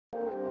Do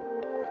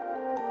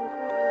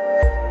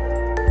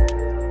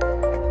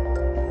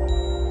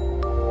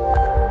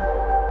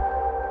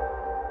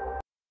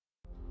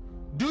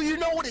you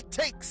know what it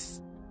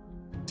takes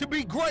to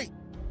be great?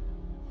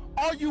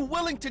 Are you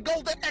willing to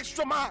go that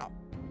extra mile?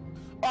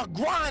 A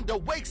grinder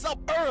wakes up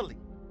early.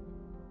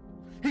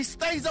 He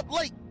stays up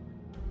late.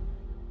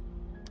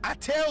 I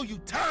tell you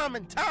time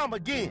and time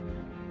again,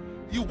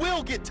 you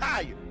will get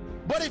tired.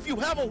 But if you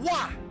have a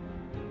why,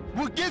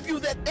 we'll give you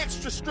that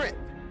extra strength,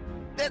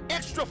 that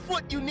extra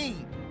foot you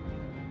need,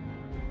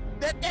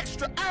 that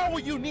extra hour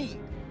you need,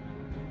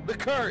 the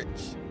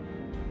courage,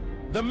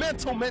 the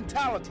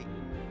mentality.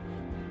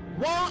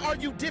 Why are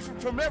you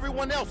different from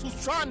everyone else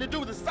who's trying to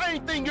do the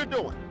same thing you're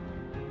doing?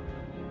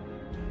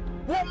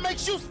 What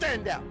makes you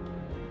stand out?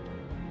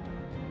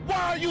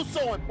 Why are you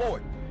so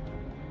important?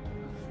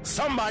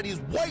 Somebody's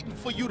waiting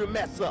for you to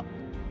mess up.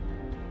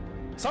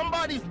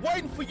 Somebody's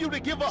waiting for you to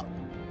give up.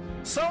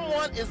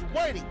 Someone is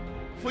waiting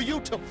for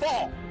you to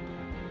fall.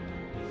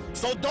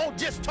 So don't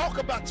just talk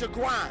about your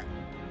grind.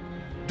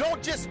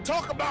 Don't just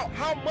talk about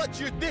how much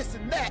you're this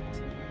and that.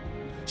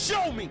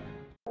 Show me.